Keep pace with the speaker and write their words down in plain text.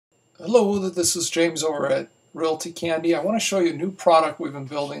Hello, this is James over at Realty Candy. I want to show you a new product we've been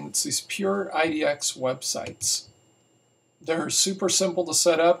building. It's these PureIDX websites. They're super simple to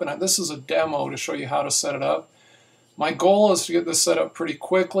set up, and this is a demo to show you how to set it up. My goal is to get this set up pretty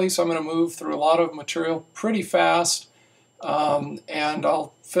quickly, so I'm going to move through a lot of material pretty fast, and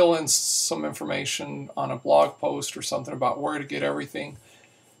I'll fill in some information on a blog post or something about where to get everything.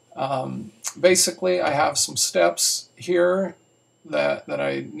 Basically, I have some steps here that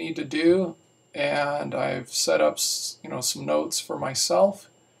I need to do, and I've set up some notes for myself,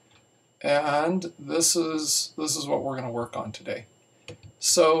 and this is what we're going to work on today.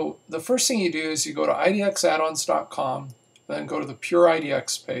 So the first thing you do is you go to idxaddons.com, then go to the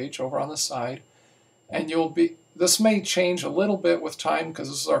PureIDX page over on the side, and this may change a little bit with time because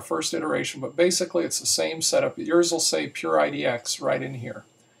this is our first iteration, but basically it's the same setup. Yours will say PureIDX right in here.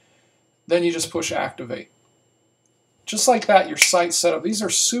 Then you just push activate. Just like that, your site's set up. These are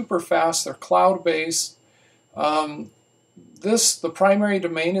super fast. They're cloud-based. The primary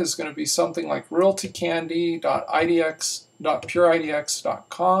domain is going to be something like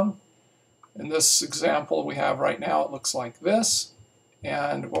realtycandy.pureidx.com. In this example we have right now, it looks like this.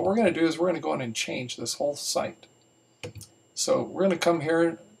 And what we're going to do is we're going to go in and change this whole site. So we're going to come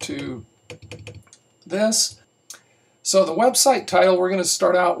here to this. So the website title, we're going to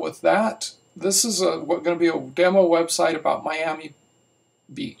start out with that. This is going to be a demo website about Miami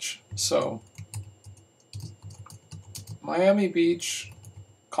Beach. So Miami Beach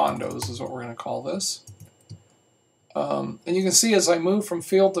condos is what we're going to call this. And you can see as I move from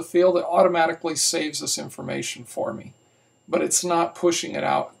field to field, it automatically saves this information for me. But it's not pushing it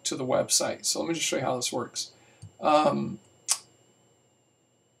out to the website. So let me just show you how this works. The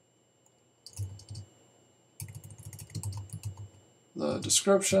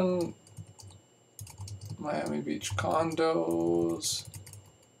description, Miami Beach condos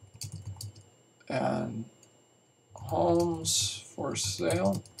and homes for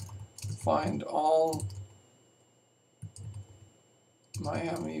sale. Find all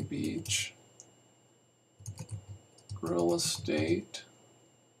Miami Beach real estate.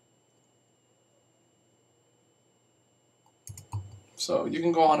 So you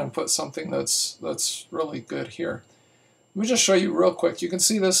can go on and put something that's really good here. Let me just show you real quick. You can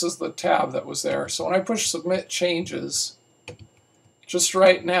see this is the tab that was there. So when I push submit changes, just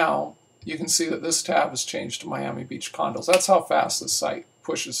right now, you can see that this tab has changed to Miami Beach condos. That's how fast this site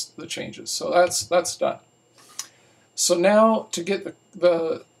pushes the changes. So that's done. So now to get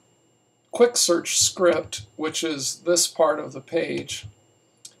the quick search script, which is this part of the page,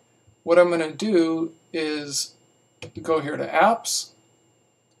 what I'm going to do is go here to apps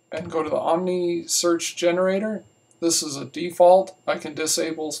and go to the Omni search generator. This is a default. I can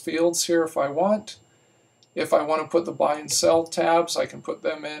disable fields here if I want. If I want to put the buy and sell tabs, I can put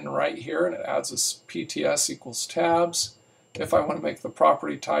them in right here, and it adds this PTS equals tabs. If I want to make the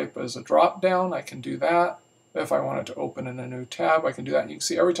property type as a drop down, I can do that. If I wanted to open in a new tab, I can do that. And you can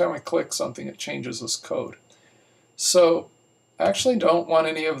see every time I click something, it changes this code. So I actually don't want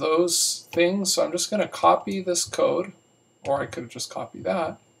any of those things, so I'm just going to copy this code, or I could have just copied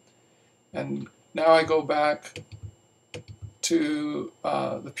that. And now I go back to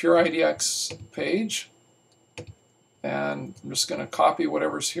the PureIDX page, and I'm just going to copy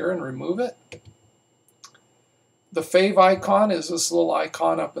whatever's here and remove it. The fave icon is this little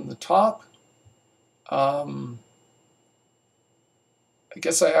icon up in the top. I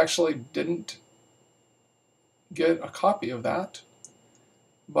guess I actually didn't get a copy of that,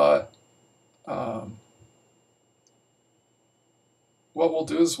 but what we'll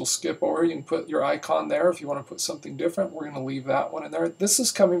do is we'll skip over. You can put your icon there if you want to put something different. We're going to leave that one in there. This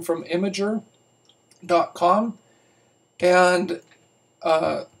is coming from Imager.com, and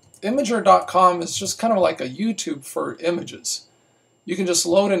Imager.com is just kind of like a YouTube for images. You can just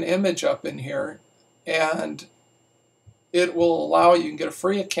load an image up in here, and it will allow you to get a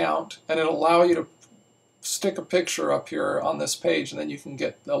free account, and it'll allow you to stick a picture up here on this page, and then you can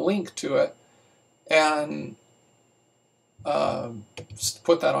get a link to it and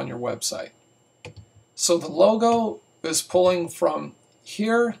put that on your website. So the logo is pulling from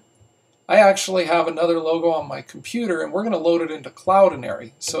here. I actually have another logo on my computer, and we're going to load it into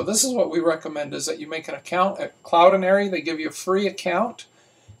Cloudinary. So this is what we recommend, is that you make an account at Cloudinary. They give you a free account,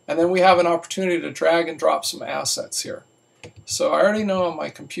 and then we have an opportunity to drag and drop some assets here. So I already know on my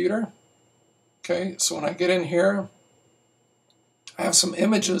computer. Okay, so when I get in here, I have some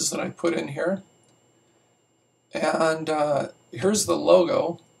images that I put in here. And here's the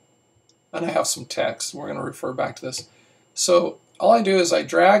logo, and I have some text. We're going to refer back to this. So all I do is I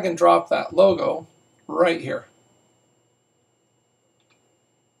drag and drop that logo right here.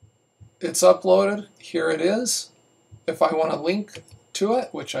 it's uploaded. Here it is. If I want to link to it,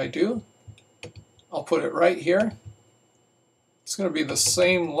 which I do, I'll put it right here. It's going to be the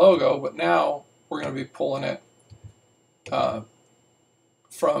same logo, but now we're going to be pulling it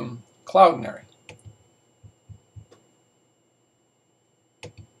from Cloudinary.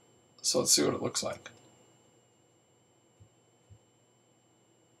 So let's see what it looks like.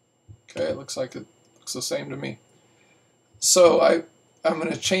 Okay, it looks like it looks the same to me. So I'm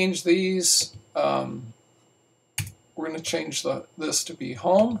going to change these. We're going to change this to be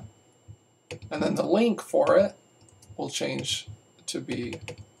home, and then the link for it will change to be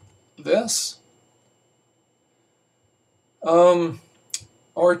this.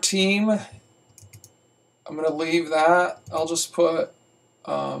 Our team, I'm going to leave that. I'll just put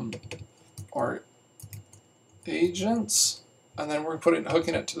our agents, and then we're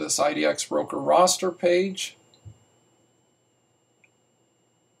hooking it to this IDX Broker roster page.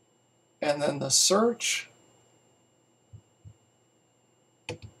 And then the search,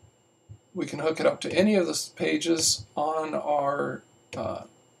 we can hook it up to any of the pages on our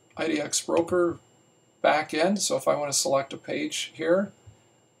IDX Broker backend. So if I want to select a page here,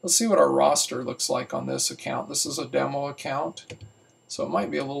 let's see what our roster looks like on this account. This is a demo account, so it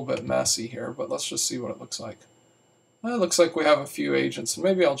might be a little bit messy here, but let's just see what it looks like. Well, it looks like we have a few agents, and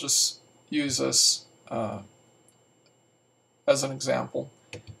maybe I'll just use this as an example.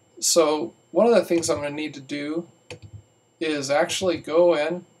 So one of the things I'm going to need to do is actually go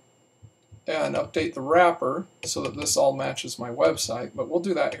in and update the wrapper so that this all matches my website, but we'll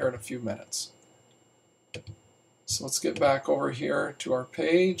do that here in a few minutes. So let's get back over here to our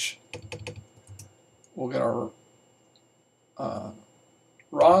page. We'll get our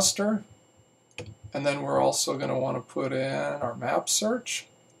roster, and then we're also going to want to put in our map search.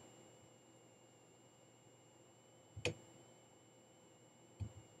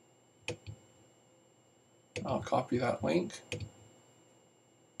 I'll copy that link.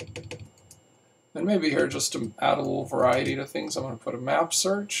 And maybe here, just to add a little variety to things, I'm going to put a map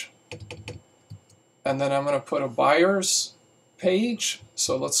search. And then I'm going to put a buyer's page.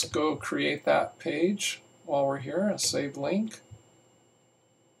 So let's go create that page while we're here, a saved link.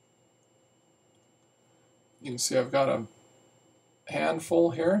 You can see I've got a handful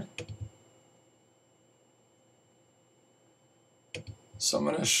here. So I'm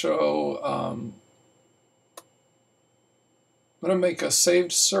going to show, I'm going to make a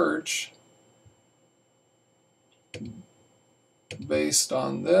saved search based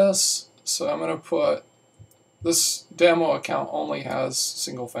on this. So I'm going to put, this demo account only has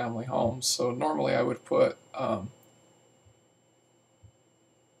single family homes. So normally I would put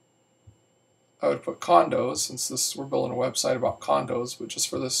condos, since we're building a website about condos, but just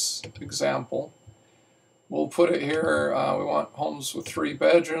for this example, we'll put it here. We want homes with 3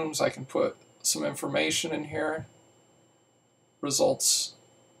 bedrooms. I can put some information in here. Results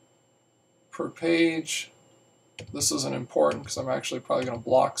per page. This isn't important because I'm actually probably going to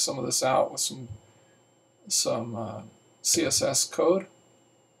block some of this out with some CSS code.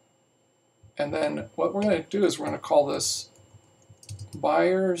 And then what we're going to do is we're going to call this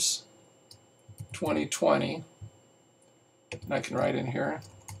Buyers 2020. And I can write in here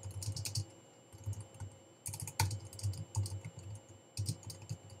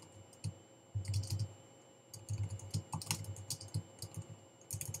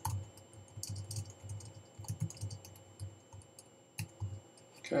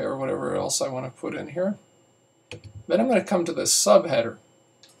or whatever else I want to put in here. Then I'm going to come to this subheader.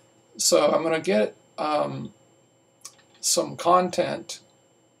 So I'm going to get some content.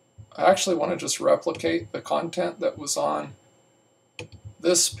 I actually want to just replicate the content that was on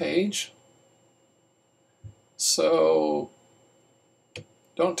this page. So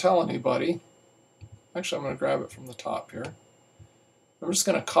don't tell anybody. Actually, I'm going to grab it from the top here. I'm just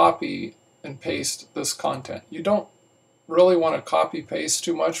going to copy and paste this content. You don't really want to copy paste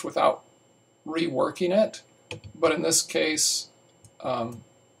too much without reworking it, but in this case I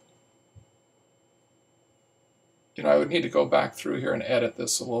would need to go back through here and edit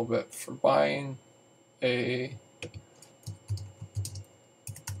this a little bit. For buying a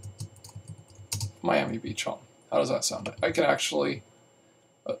Miami Beach home. How does that sound? I can actually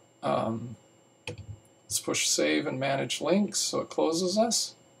let's push save and manage links so it closes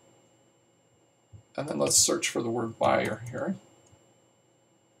us. And then let's search for the word buyer here.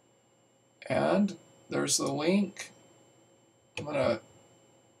 And there's the link. I'm going to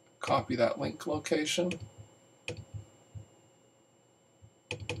copy that link location.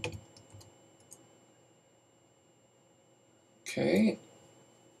 Okay.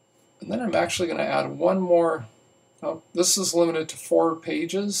 And then I'm actually going to add one more Oh, this is limited to 4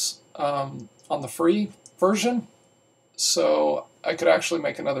 pages on the free version. So I could actually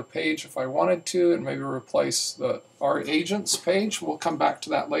make another page if I wanted to and maybe replace our agents page. We'll come back to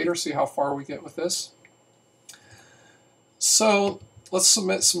that later, see how far we get with this. So let's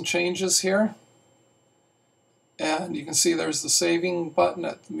submit some changes here. And you can see there's the saving button.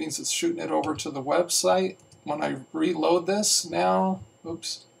 That means it's shooting it over to the website. When I reload this now,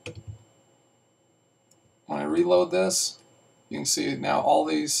 oops. When I reload this, you can see now all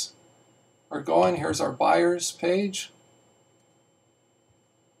these are going. Here's our buyers page.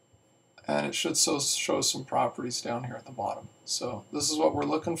 And it should show some properties down here at the bottom. So this is what we're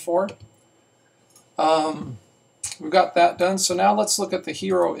looking for. We've got that done. So now let's look at the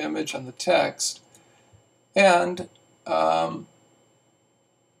hero image and the text. And I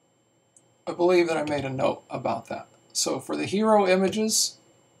believe that I made a note about that. So for the hero images,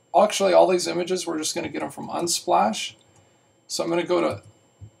 actually all these images, we're just going to get them from Unsplash. So I'm going to go to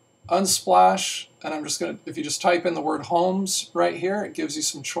Unsplash, and I'm just going to, if you just type in the word homes right here, it gives you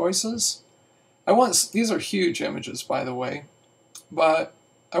some choices. These are huge images, by the way, but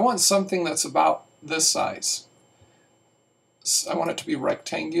I want something that's about this size. I want it to be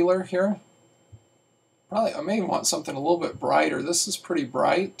rectangular here. Probably, I may want something a little bit brighter. This is pretty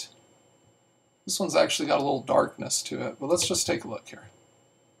bright. This one's actually got a little darkness to it, but let's just take a look here.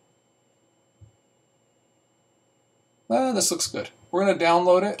 This looks good. We're going to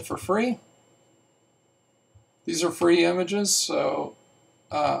download it for free. These are free images, so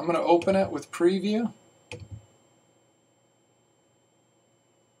I'm going to open it with preview.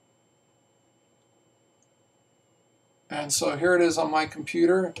 And so here it is on my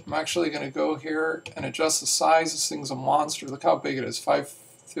computer. I'm actually going to go here and adjust the size. This thing's a monster. Look how big it is,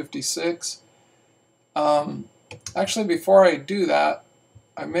 556. Actually, before I do that,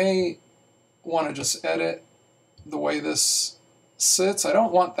 I may want to just edit the way this sits. I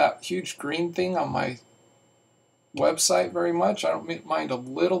don't want that huge green thing on my website very much. I don't mind a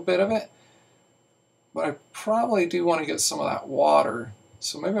little bit of it, but I probably do want to get some of that water.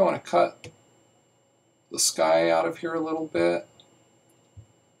 So maybe I want to cut the sky out of here a little bit.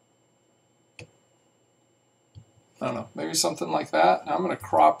 I don't know, maybe something like that. Now I'm going to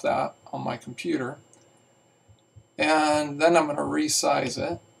crop that on my computer, and then I'm going to resize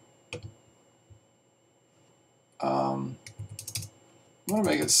it. I'm going to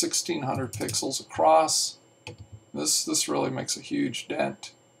make it 1600 pixels across. This really makes a huge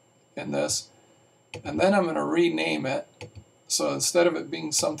dent in this. And then I'm going to rename it. So instead of it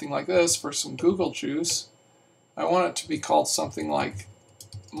being something like this for some Google juice, I want it to be called something like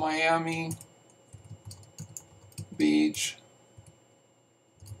Miami Beach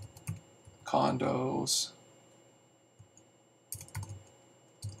Condos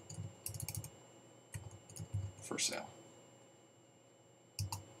for sale.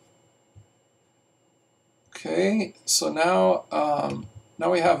 Okay, so now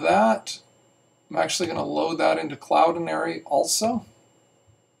we have that. I'm actually going to load that into Cloudinary also.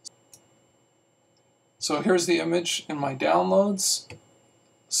 So here's the image in my downloads.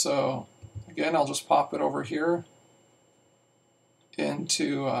 So again, I'll just pop it over here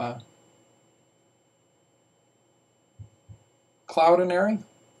into Cloudinary.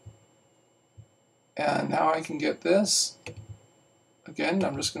 And now I can get this. Again,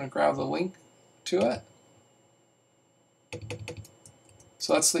 I'm just going to grab the link to it.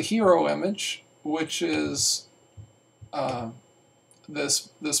 So that's the hero image, which is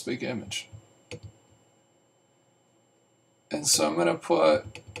this big image. And so I'm going to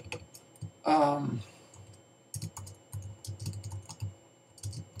put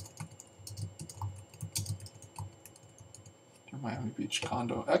Miami Beach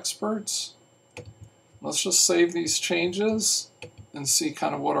Condo Experts. Let's just save these changes and see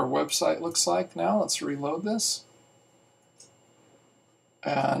kind of what our website looks like now. Let's reload this.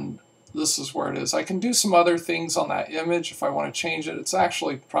 And this is where it is. I can do some other things on that image if I want to change it. It's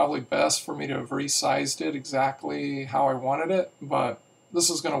actually probably best for me to have resized it exactly how I wanted it, but this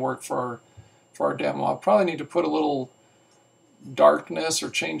is going to work for our demo. I'll probably need to put a little darkness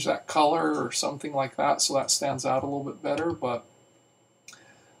or change that color or something like that so that stands out a little bit better. But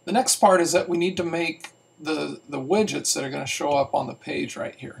the next part is that we need to make the widgets that are going to show up on the page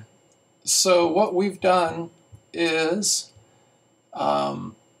right here. So what we've done is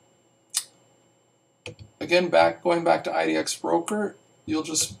again, going back to IDX Broker, you'll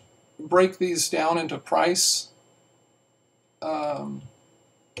just break these down into price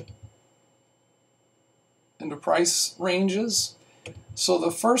ranges. So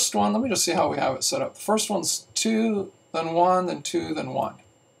the first one, let me just see how we have it set up. The first one's 2, then 1, then 2, then 1.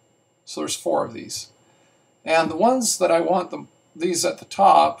 So there's 4 of these. And the ones that I want these at the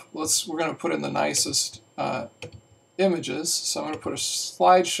top, we're going to put in the nicest images. So I'm going to put a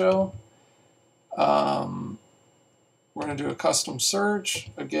slideshow. We're going to do a custom search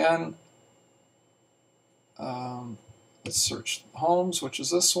again. Let's search homes, which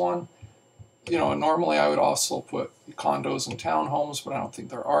is this one. You know, normally I would also put condos and townhomes, but I don't think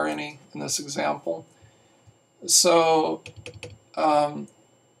there are any in this example. So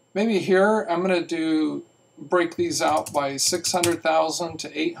maybe here I'm going to break these out by 600,000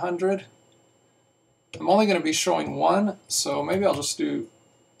 to 800. I'm only going to be showing one, so maybe I'll just do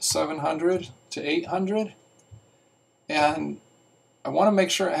 700 to 800. And I want to make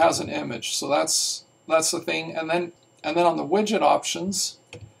sure it has an image, so that's the thing. And then on the widget options,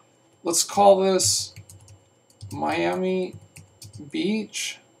 let's call this Miami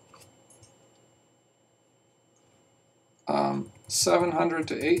Beach 700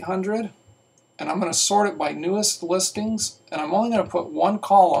 to 800. And I'm going to sort it by newest listings, and I'm only going to put one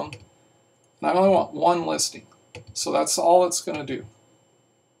column, and I only want one listing. So that's all it's going to do.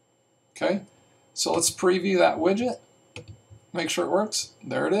 Okay, so let's preview that widget, make sure it works.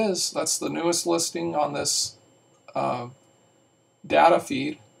 There it is. That's the newest listing on this data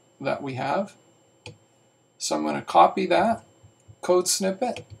feed that we have. So I'm going to copy that code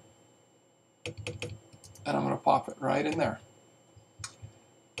snippet, and I'm going to pop it right in there.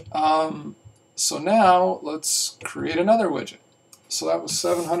 So now let's create another widget. So that was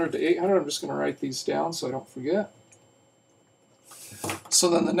 700 to 800. I'm just going to write these down so I don't forget. So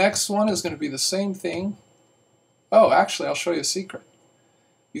then the next one is going to be the same thing. Oh, actually, I'll show you a secret.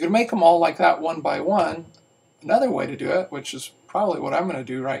 You can make them all like that one by one. Another way to do it, which is probably what I'm going to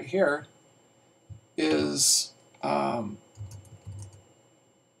do right here, is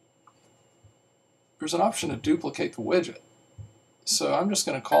there's an option to duplicate the widget. So I'm just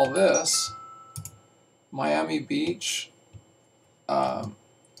going to call this Miami Beach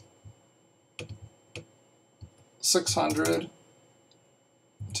 600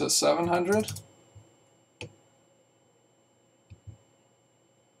 to 700.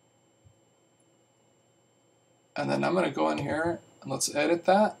 And then I'm going to go in here and let's edit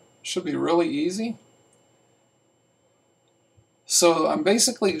that. Should be really easy. So I'm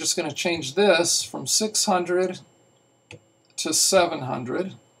basically just going to change this from 600 to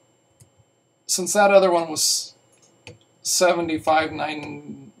 700. Since that other one was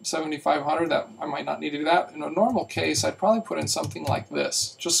 7,500, that I might not need to do that. In a normal case, I'd probably put in something like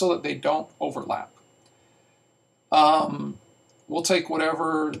this, just so that they don't overlap. We'll take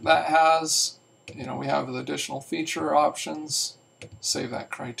whatever that has. You know, we have the additional feature options. Save that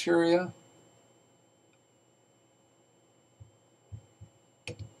criteria.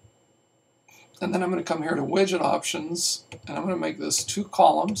 And then I'm going to come here to widget options, and I'm going to make this 2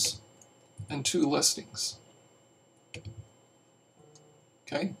 columns and 2 listings.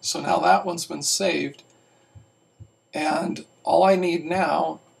 Okay, so now that one's been saved, and all I need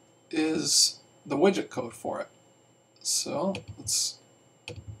now is the widget code for it. So let's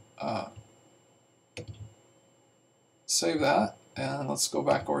save that, and let's go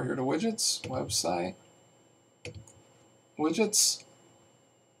back over here to widgets, website, widgets.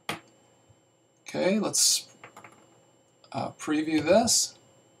 Okay, let's preview this.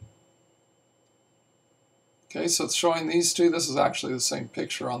 Okay, so it's showing these two. This is actually the same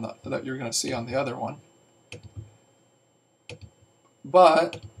picture on that you're going to see on the other one.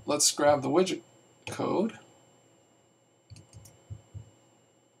 But let's grab the widget code.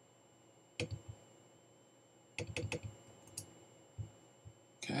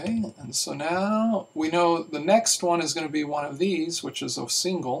 Okay, and so now we know the next one is going to be one of these, which is a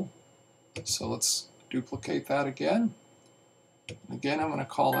single. So let's duplicate that again. Again, I'm going to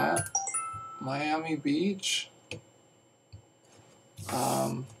call that Miami Beach.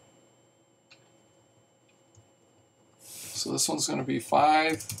 So this one's going to be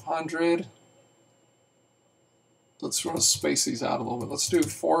 500. Let's sort of space these out a little bit. Let's do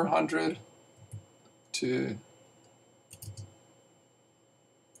 400 to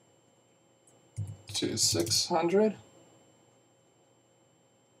 600.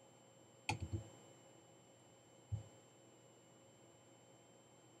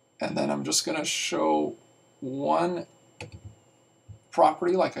 And then I'm just going to show one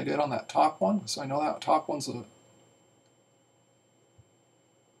property like I did on that top one. So I know that top one's a...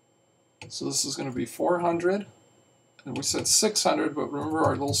 So this is going to be 400. And we said 600, but remember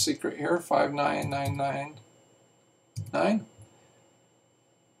our little secret here, 59999.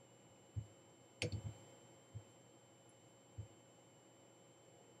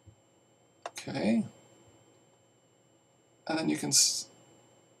 Okay. And then you can...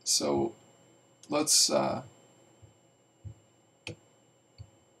 So let's go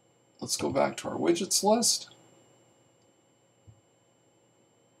back to our widgets list.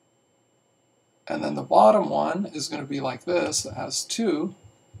 And then the bottom one is going to be like this, that has 2.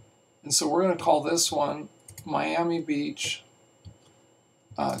 And so we're going to call this one Miami Beach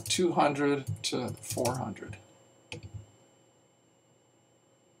 200 to 400.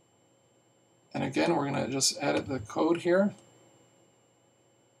 And again, we're going to just edit the code here.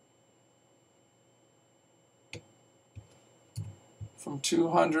 From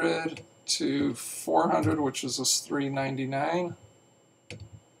 200 to 400, which is this $3.99. And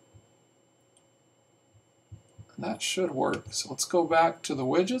that should work. So let's go back to the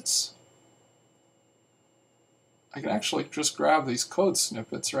widgets. I can actually just grab these code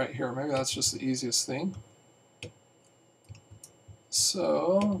snippets right here. Maybe that's just the easiest thing.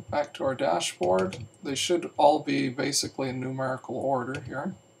 So back to our dashboard. They should all be basically in numerical order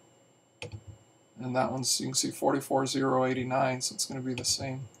here. And that one's, you can see 44089, so it's going to be the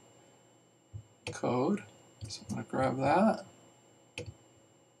same code. So I'm going to grab that.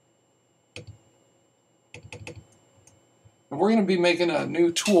 And we're going to be making a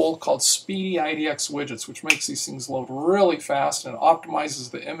new tool called Speedy IDX Widgets, which makes these things load really fast and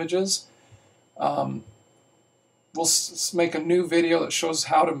optimizes the images. We'll make a new video that shows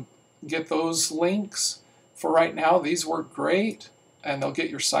how to get those links. For right now, these work great, and they'll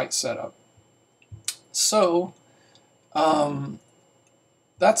get your site set up. So that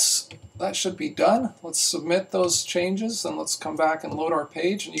should be done. Let's submit those changes, and let's come back and load our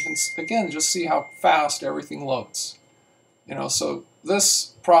page, and you can again just see how fast everything loads. You know, so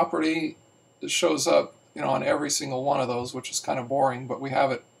this property shows up, you know, on every single one of those, which is kind of boring, but we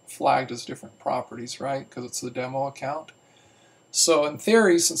have it flagged as different properties, right? Because it's the demo account. So in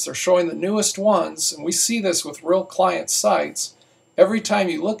theory, since they're showing the newest ones, and we see this with real client sites, every time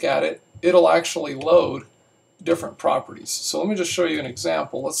you look at it, it'll actually load different properties. So let me just show you an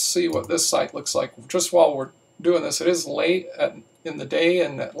example. Let's see what this site looks like just while we're doing this. It is late in the day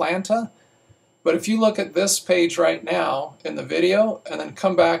in Atlanta, but if you look at this page right now in the video and then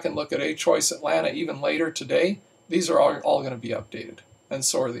come back and look at A Choice Atlanta even later today, these are all going to be updated, and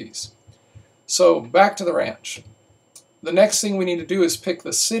so are these. So back to the ranch. The next thing we need to do is pick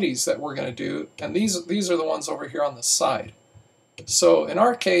the cities that we're going to do, and these are the ones over here on the side. So in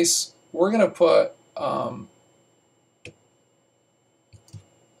our case, we're going to put, let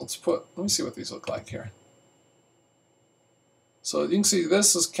me see what these look like here. So you can see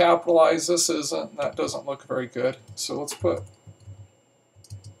this is capitalized, this isn't, that doesn't look very good. So let's put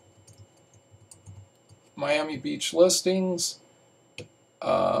Miami Beach listings.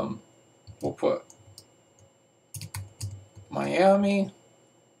 We'll put Miami,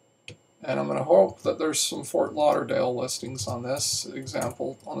 and I'm going to hope that there's some Fort Lauderdale listings on this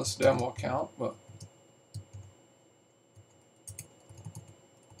example, on this demo account, but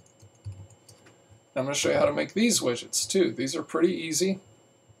I'm going to show you how to make these widgets too. These are pretty easy.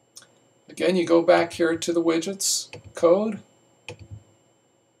 Again, you go back here to the widgets code,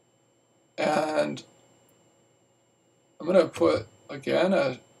 and I'm going to put, again,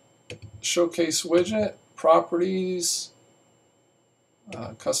 a showcase widget, properties,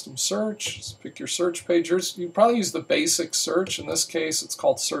 custom search. Just pick your search page. You probably use the basic search. In this case, it's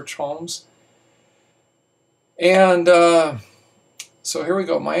called Search Homes. And so here we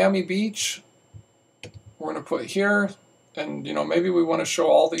go, Miami Beach. We're going to put here, and you know, maybe we want to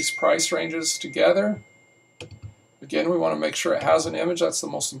show all these price ranges together. Again, we want to make sure it has an image. That's the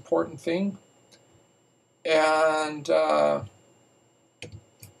most important thing. And so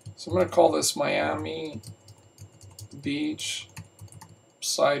I'm going to call this Miami Beach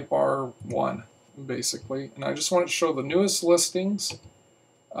sidebar 1, basically. And I just want to show the newest listings.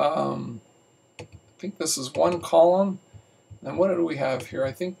 I think this is one column. And what do we have here?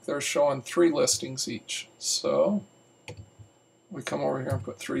 I think they're showing 3 listings each. So we come over here and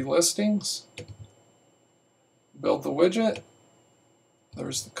put 3 listings. Build the widget.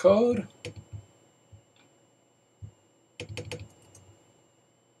 There's the code.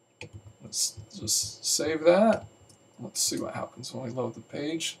 Let's just save that. Let's see what happens when we load the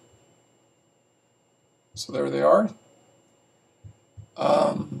page. So there they are.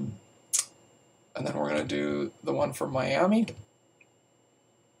 And then we're going to do the one for Miami.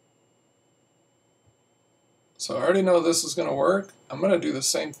 So I already know this is going to work. I'm going to do the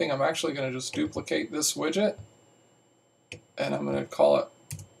same thing. I'm actually going to just duplicate this widget, and I'm going to call it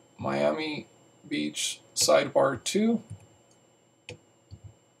Miami Beach Sidebar 2.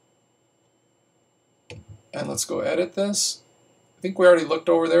 And let's go edit this. I think we already looked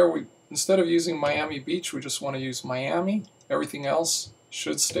over there. Instead of using Miami Beach, we just want to use Miami. Everything else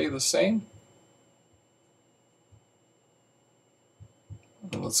should stay the same.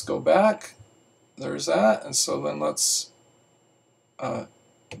 let's go back. There's that. And so then let's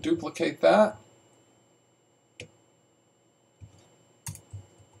duplicate that.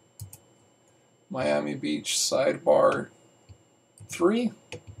 Miami Beach sidebar 3.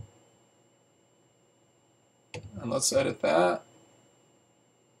 And let's edit that.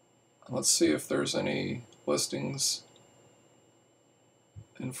 Let's see if there's any listings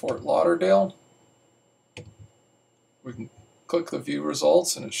in Fort Lauderdale. We can click the view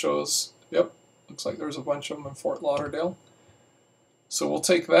results and it shows, yep, looks like there's a bunch of them in Fort Lauderdale. So we'll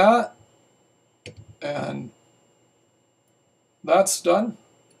take that, and that's done.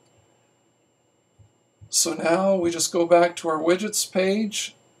 So now we just go back to our widgets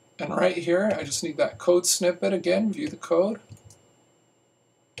page, and right here I just need that code snippet again, view the code.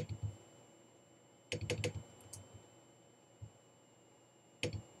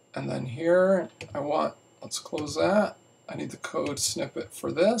 And then here I want, let's close that. I need the code snippet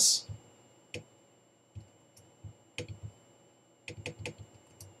for this.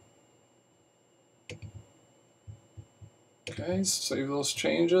 Okay, save those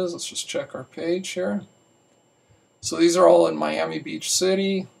changes. Let's just check our page here. So these are all in Miami Beach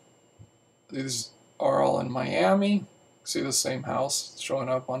City. These are all in Miami. See the same house showing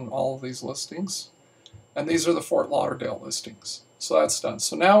up on all of these listings. And these are the Fort Lauderdale listings. So that's done.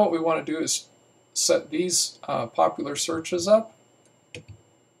 So now what we want to do is set these popular searches up.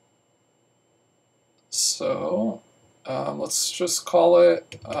 So let's just call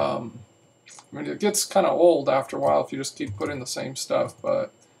it, I mean, it gets kind of old after a while if you just keep putting the same stuff,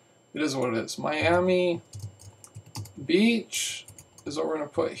 but it is what it is. Miami Beach is what we're going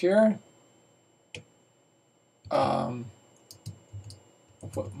to put here. We'll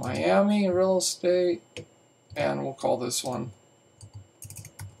put Miami real estate, and we'll call this one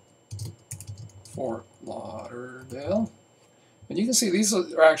Fort Lauderdale. And you can see these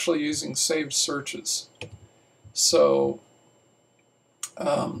are actually using saved searches. So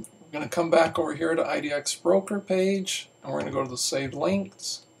we're going to come back over here to IDX Broker page, and we're going to go to the saved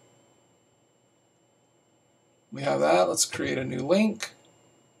links. We have that. Let's create a new link.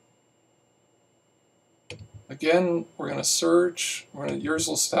 Again, we're going to search. Yours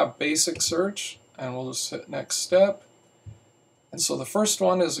will have basic search, and we'll just hit next step. And so the first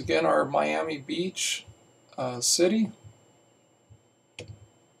one is, again, our Miami Beach city.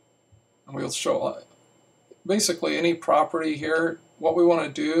 And we'll show basically any property here. What we want to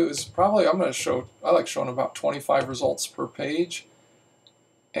do is probably, I like showing about 25 results per page.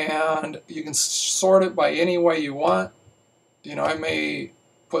 And you can sort it by any way you want. You know, I may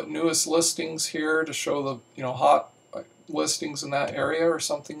put newest listings here to show the, you know, hot listings in that area or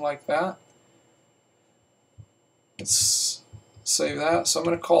something like that. Let's save that. So I'm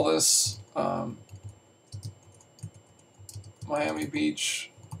going to call this Miami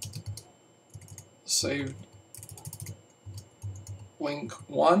Beach saved link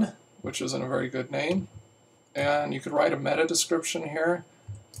 1, which isn't a very good name. And you could write a meta description here.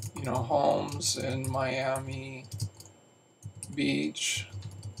 You know, homes in Miami Beach,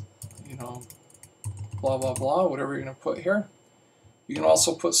 you know, blah, blah, blah, whatever you're going to put here. You can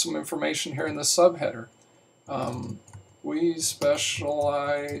also put some information here in the subheader. We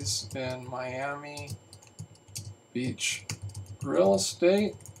specialize in Miami Beach real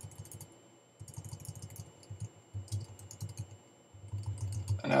estate.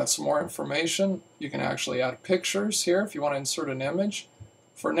 And add some more information. You can actually add pictures here if you want to insert an image.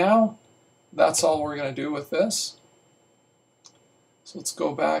 For now, that's all we're going to do with this. So let's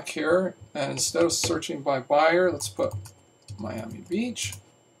go back here, and instead of searching by buyer, let's put Miami Beach.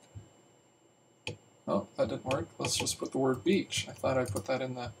 Oh, that didn't work. Let's just put the word beach. I thought I put that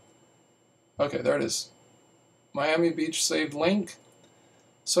in the... Okay, there it is. Miami Beach saved link.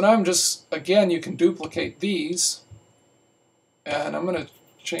 So now I'm just, again, you can duplicate these, and I'm going to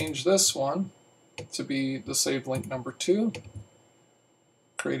change this one to be the saved link number 2.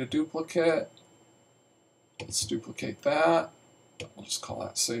 Create a duplicate. Let's duplicate that. We'll just call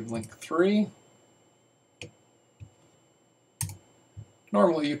that saved link 3.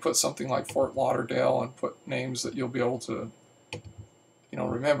 Normally you put something like Fort Lauderdale and put names that you'll be able to, you know,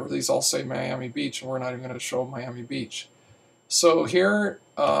 remember. These all say Miami Beach, and we're not even going to show Miami Beach. So here,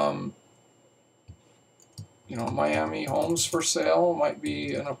 you know, Miami Homes for Sale might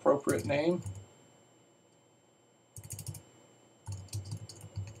be an appropriate name.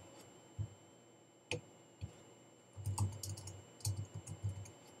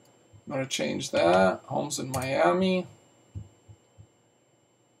 I'm going to change that. Homes in Miami.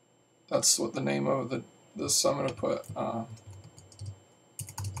 That's what the name of this. I'm going to put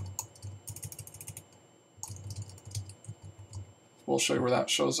we'll show you where that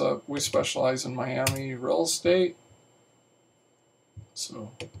shows up. We specialize in Miami real estate,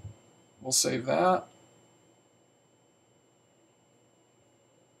 so we'll save that.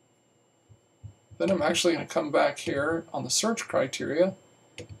 Then I'm actually going to come back here on the search criteria.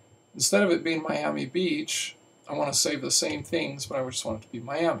 Instead of it being Miami Beach, I want to save the same things, but I just want it to be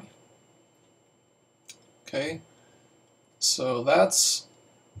Miami. Okay, so that's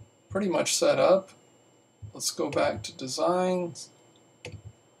pretty much set up. Let's go back to designs,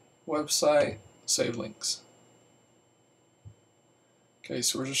 website, save links. Okay,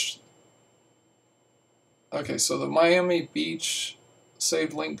 so so the Miami Beach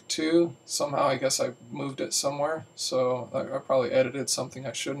saved link to, somehow I guess I moved it somewhere, so I probably edited something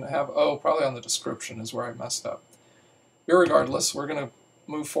I shouldn't have. Oh, probably on the description is where I messed up. Irregardless, we're going to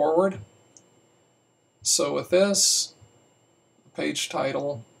move forward. So with this, the page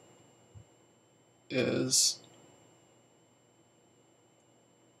title is,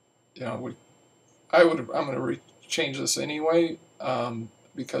 I'm going to change this anyway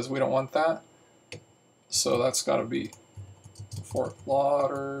because we don't want that. So that's got to be Fort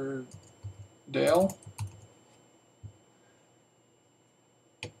Lauderdale.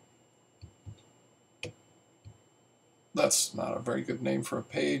 That's not a very good name for a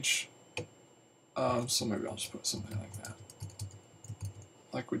page. So maybe I'll just put something like that,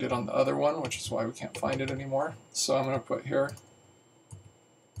 like we did on the other one, which is why we can't find it anymore. So I'm going to put here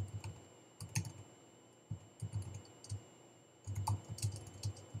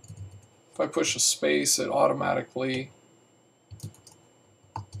if I push a space, it automatically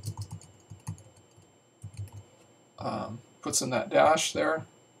puts in that dash there.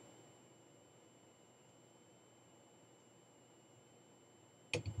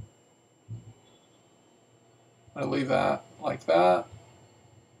 I'm going to leave that like that.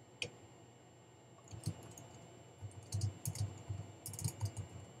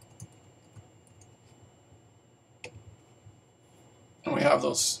 And we have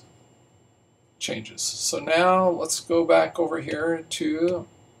those changes. So now let's go back over here to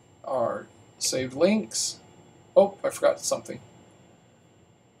our saved links. Oh, I forgot something.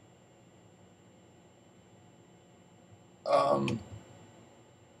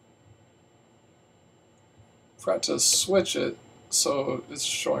 Forgot to switch it so it's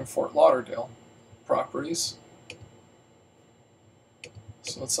showing Fort Lauderdale properties.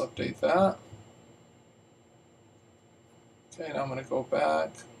 So let's update that. Okay, now I'm going to go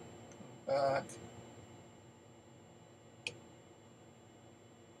back. Let's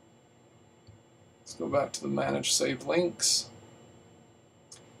go back to the Manage Saved Links.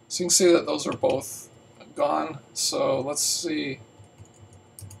 So you can see that those are both gone. So let's see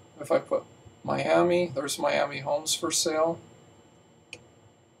if I put Miami. There's Miami homes for sale.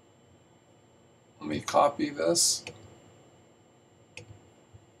 Let me copy this.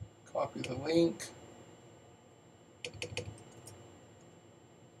 Copy the link.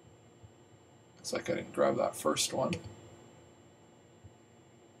 Looks like I didn't grab that first one.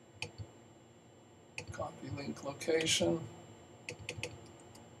 Copy link location.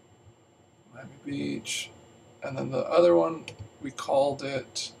 Miami Beach. And then the other one, we called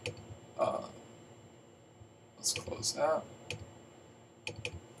it, let's close that.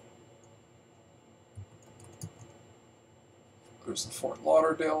 There's the Fort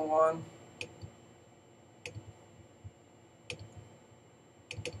Lauderdale one.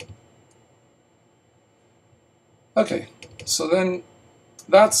 Okay, so then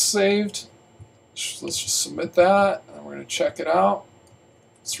that's saved. Let's just submit that, and we're going to check it out.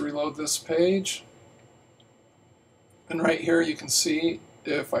 Let's reload this page. And right here you can see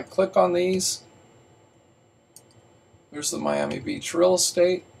if I click on these, there's the Miami Beach real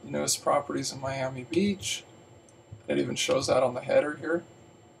estate, the newest properties in Miami Beach. It even shows that on the header here,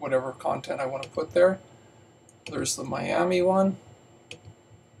 whatever content I want to put there. There's the Miami one,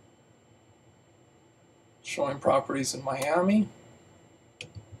 showing properties in Miami,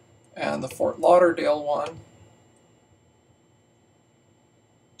 and the Fort Lauderdale one,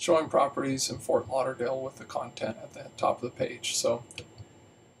 showing properties in Fort Lauderdale with the content at the top of the page. So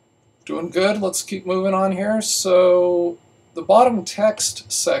doing good. Let's keep moving on here. So the bottom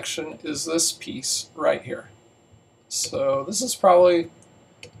text section is this piece right here. So this is probably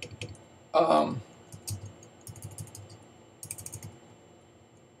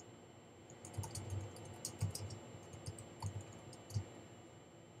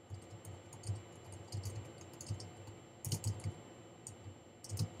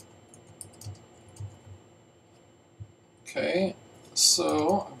okay,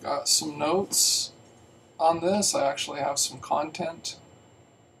 so I've got some notes on this. I actually have some content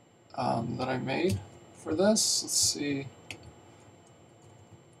that I made for this. Let's see.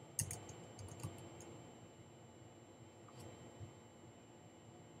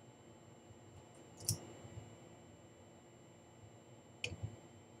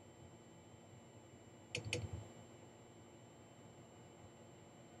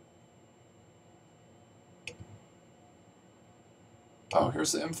 Oh,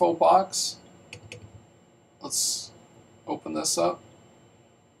 here's the info box. Let's open this up.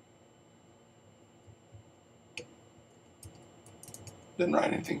 Didn't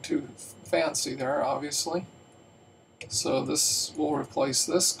write anything too fancy there, obviously. So this will replace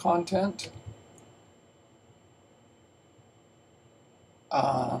this content.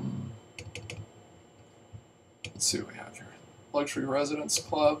 Let's see what we have here. Luxury Residence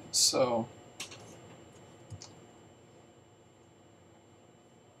Club. So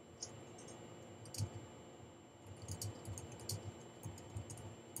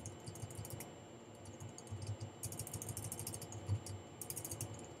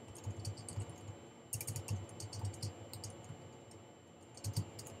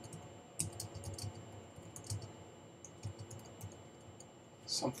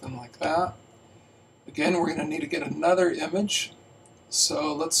something like that. Again, we're going to need to get another image.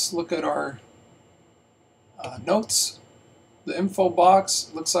 So let's look at our notes. The info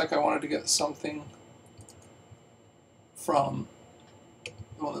box, looks like I wanted to get something from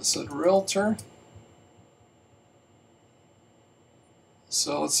the one that said Realtor.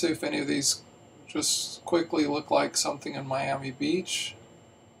 So let's see if any of these just quickly look like something in Miami Beach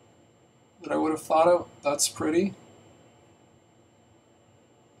that I would have thought of. That's pretty.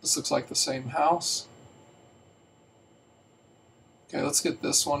 This looks like the same house. Okay, let's get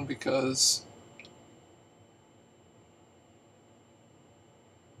this one because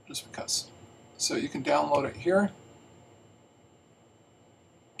just because. So you can download it here.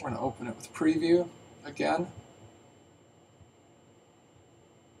 We're going to open it with preview again.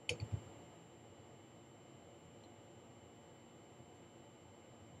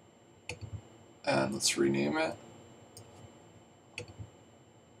 And let's rename it.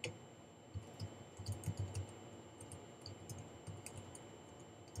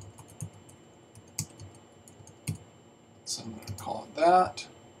 So I'm going to call it that.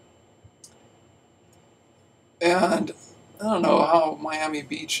 And I don't know how Miami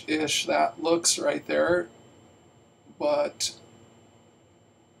Beach-ish that looks right there, but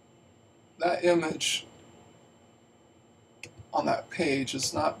that image on that page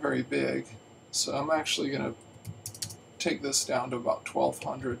is not very big. So I'm actually going to take this down to about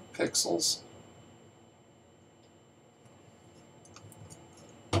 1200 pixels.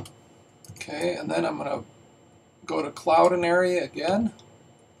 Okay, and then I'm going to go to cloud and area again.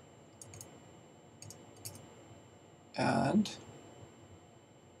 And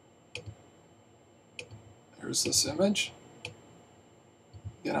there's this image.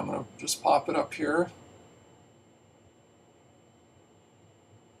 Again, I'm going to just pop it up here.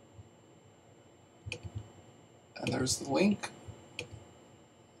 And there's the link.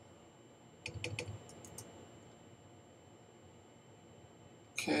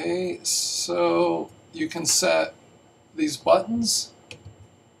 Okay, so you can set these buttons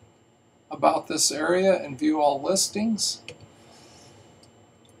about this area and view all listings.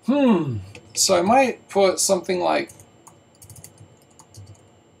 So I might put something like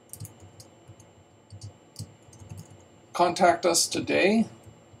contact us today,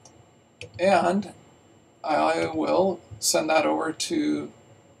 and I will send that over to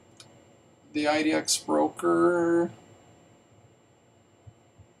the IDX Broker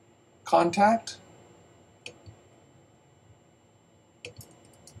contact.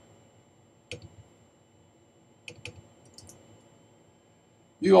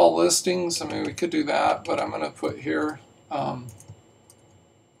 View all listings. I mean, we could do that, but I'm going to put here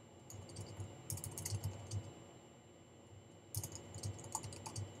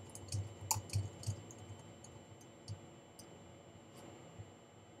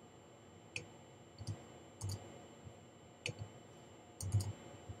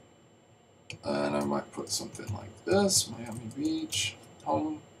and I might put something like this, Miami Beach,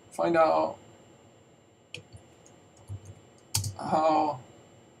 home, find out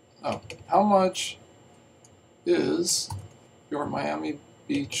how much is your Miami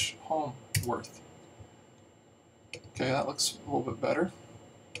Beach home worth? Okay, that looks a little bit better.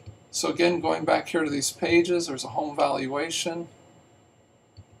 So again, going back here to these pages, there's a home valuation.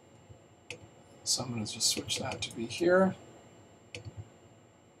 So I'm going to just switch that to be here.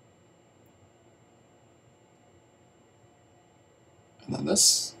 And then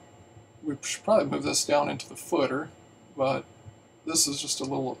this, we should probably move this down into the footer, but this is just a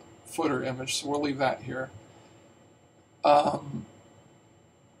little footer image, so we'll leave that here.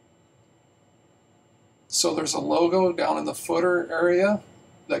 So there's a logo down in the footer area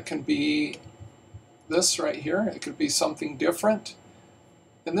that can be this right here. It could be something different.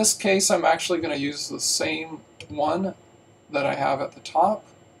 In this case, I'm actually going to use the same one that I have at the top.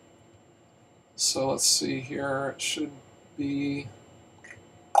 So let's see here, it should be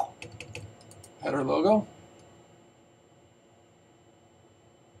header logo.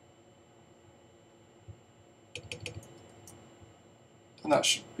 And that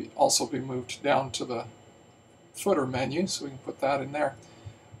should also be moved down to the footer menu, so we can put that in there.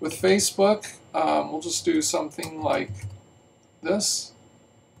 With Facebook, we'll just do something like this.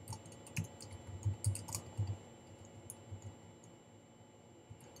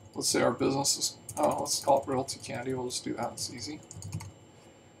 Let's say our business is, let's call it Realty Candy. We'll just do that. It's easy.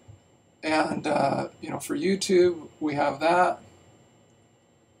 And for YouTube, we have that.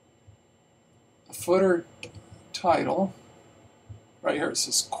 The footer title. Right here it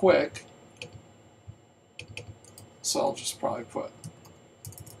says quick. So I'll just probably put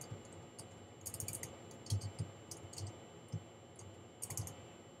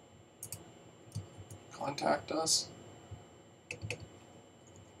contact us.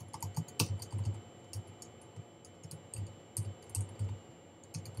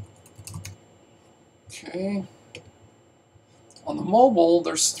 Okay. On the mobile,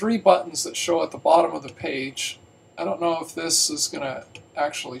 there's 3 buttons that show at the bottom of the page. I don't know if this is going to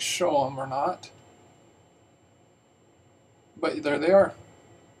actually show them or not. But there they are.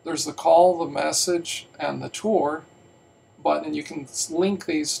 There's the call, the message, and the tour button. And you can link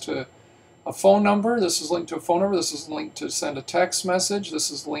these to a phone number. This is linked to a phone number. This is linked to send a text message. This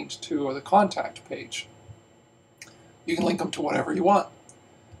is linked to the contact page. You can link them to whatever you want.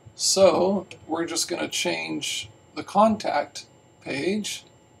 So we're just going to change the contact page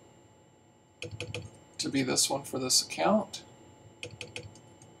to be this one for this account.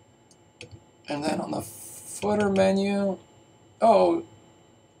 And then on the footer menu,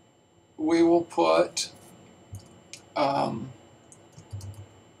 we will put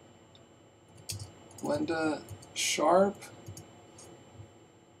Linda Sharp,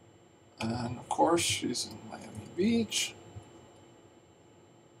 and of course she's in Miami Beach,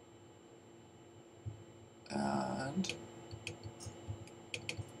 and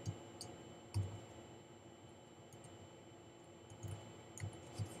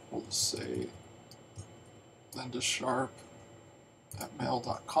we'll say Linda Sharp at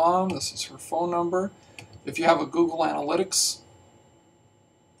mail.com. This is her phone number. If you have a Google Analytics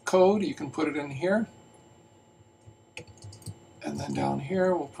code, you can put it in here. And then down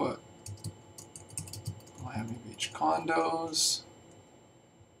here we'll put Miami Beach condos.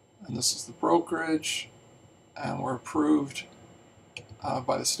 And this is the brokerage. And we're approved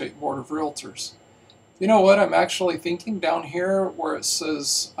by the State Board of Realtors. You know what? I'm actually thinking down here where it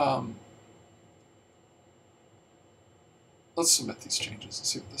says, let's submit these changes and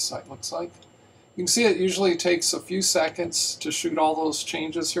see what the site looks like. You can see it usually takes a few seconds to shoot all those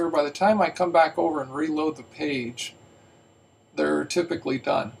changes here. By the time I come back over and reload the page, they're typically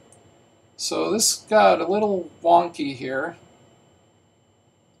done. So this got a little wonky here.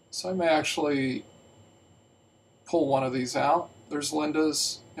 So I may actually pull one of these out. There's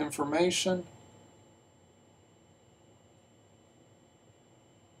Linda's information.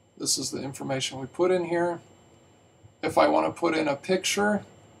 This is the information we put in here. If I want to put in a picture,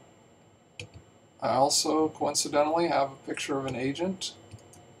 I also coincidentally have a picture of an agent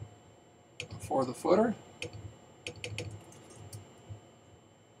for the footer.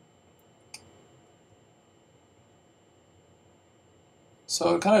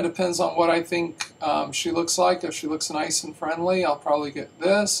 So it kind of depends on what I think she looks like. If she looks nice and friendly, I'll probably get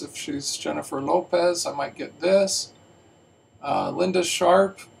this. If she's Jennifer Lopez, I might get this. Linda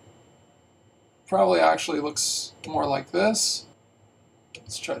Sharp probably actually looks more like this.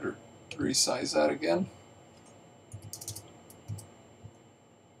 Let's try to resize that again.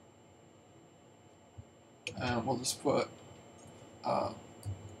 And we'll just put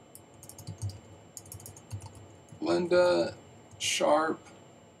Linda Sharp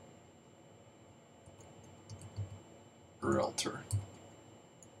Realtor.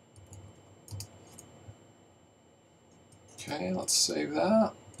 Okay, let's save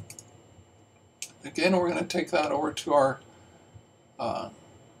that. Again, we're going to take that over to our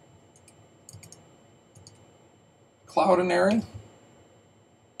Cloudinary.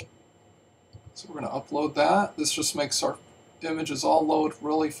 So we're going to upload that. This just makes our images all load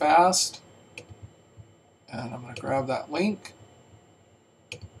really fast. And I'm going to grab that link.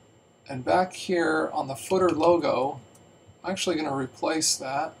 And back here on the footer logo, I'm actually going to replace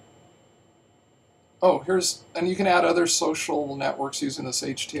that. Oh, and you can add other social networks using this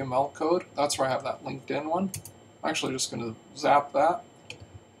HTML code. That's where I have that LinkedIn one. I'm actually just going to zap that.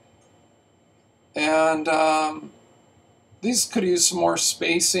 And These could use some more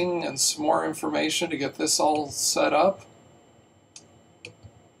spacing and some more information to get this all set up.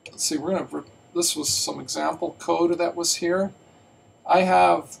 Let's see, this was some example code that was here. I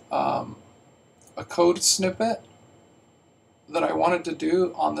have a code snippet that I wanted to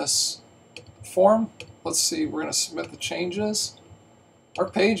do on this form. Let's see, we're going to submit the changes. Our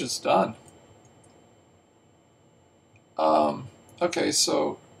page is done. Okay,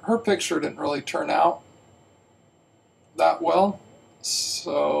 so her picture didn't really turn out that well,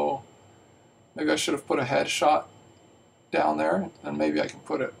 so maybe I should have put a headshot down there, and maybe I can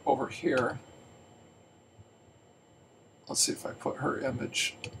put it over here. Let's see if I put her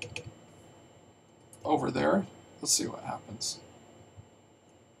image over there. Let's see what happens.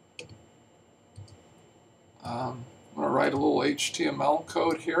 I'm going to write a little HTML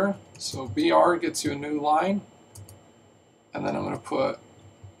code here. So BR gets you a new line. And then I'm going to put,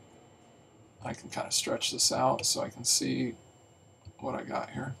 I can kind of stretch this out so I can see what I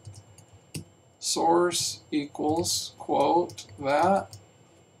got here. Source equals quote that,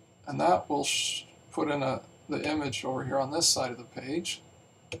 and that will put in the image over here on this side of the page.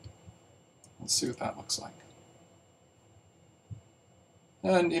 Let's see what that looks like.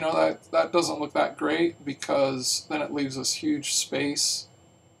 And you know, that doesn't look that great because then it leaves this huge space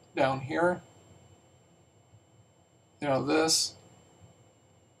down here. You know, this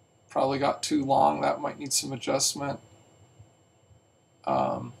probably got too long. That might need some adjustment.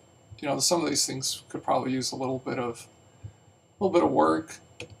 You know, some of these things could probably use a little bit of work.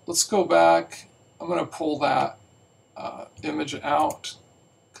 Let's go back. I'm going to pull that image out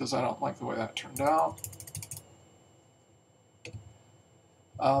because I don't like the way that turned out.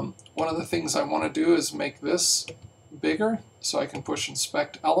 One of the things I want to do is make this bigger so I can push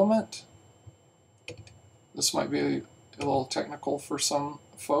inspect element. This might be a little technical for some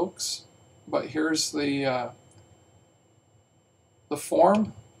folks, but here's the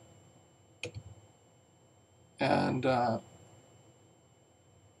form, and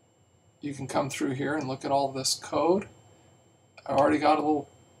you can come through here and look at all this code. I already got a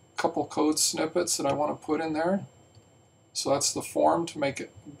couple code snippets that I want to put in there. So that's the form to make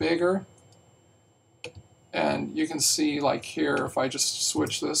it bigger. And you can see, like here, if I just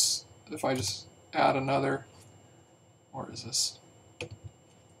switch this, if I just add another, where is this?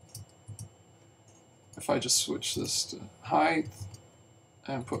 If I just switch this to height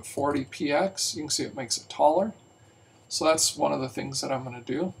and put 40px, you can see it makes it taller. So that's one of the things that I'm going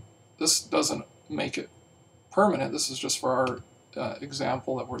to do. This doesn't make it permanent. This is just for our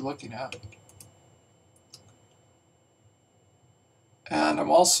example that we're looking at. And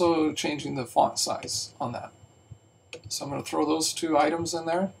I'm also changing the font size on that. So I'm going to throw those two items in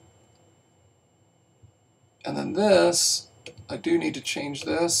there. And then this, I do need to change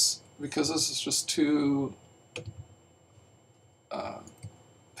this because this is just too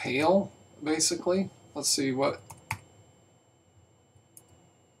pale, basically. Let's see what,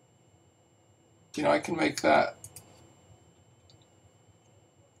 you know, I can make that,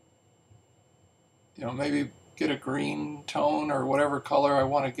 you know, maybe get a green tone or whatever color I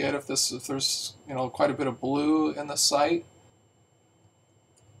want to get if there's, you know, quite a bit of blue in the site.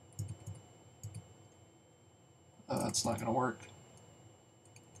 That's not going to work.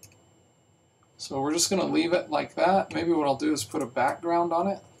 So we're just going to leave it like that. Maybe what I'll do is put a background on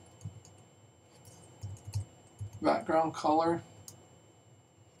it. Background color.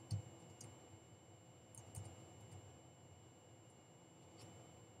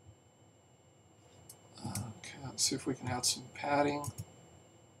 Okay, let's see if we can add some padding.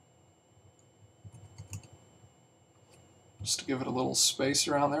 Just to give it a little space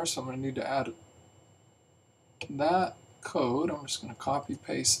around there, so I'm going to need to add that code. I'm just going to copy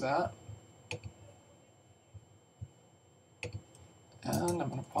paste that. And I'm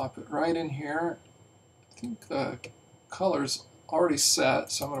going to pop it right in here. I think the color's already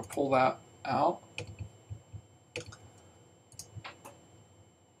set, so I'm going to pull that out.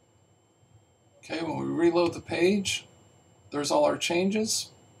 Okay, when we reload the page, there's all our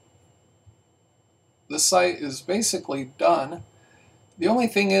changes. This site is basically done. The only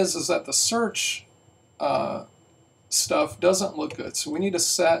thing is that the search stuff doesn't look good. So we need to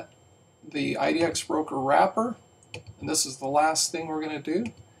set the IDX Broker wrapper, and this is the last thing we're going to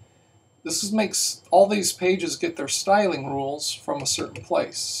do. This makes all these pages get their styling rules from a certain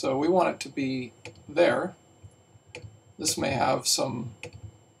place. So we want it to be there. This may have some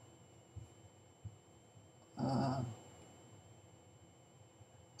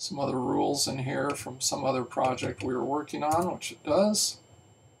other rules in here from some other project we were working on, which it does.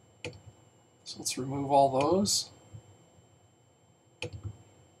 So let's remove all those.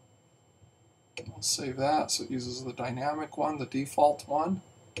 Save that so it uses the dynamic one, the default one.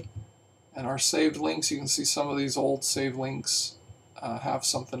 And our saved links, you can see some of these old saved links have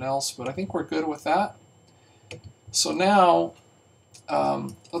something else, but I think we're good with that. So now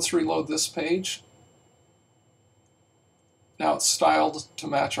let's reload this page. Now it's styled to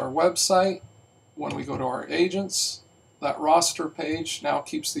match our website. When we go to our agents, that roster page now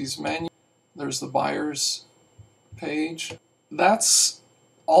keeps these menus. There's the buyers page. That's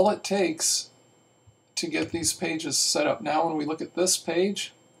all it takes to get these pages set up. Now when we look at this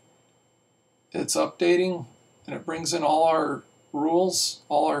page, it's updating and it brings in all our rules,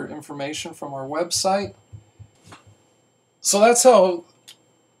 all our information from our website. So that's all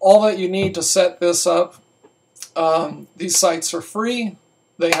that you need to set this up. These sites are free.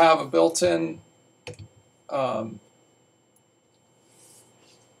 They have a built-in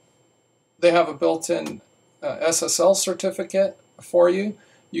SSL certificate for you.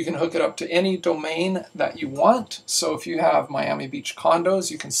 You can hook it up to any domain that you want. So if you have Miami Beach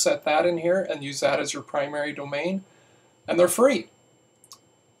condos, you can set that in here and use that as your primary domain. And they're free.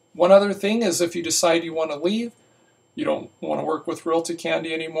 One other thing is if you decide you want to leave, you don't want to work with Realty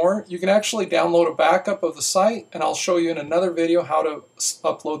Candy anymore, you can actually download a backup of the site, and I'll show you in another video how to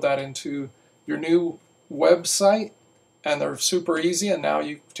upload that into your new website. And they're super easy, and now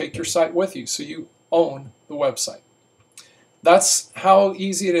you take your site with you, so you own the website. That's how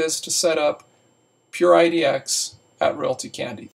easy it is to set up PureIDX at Realty Candy.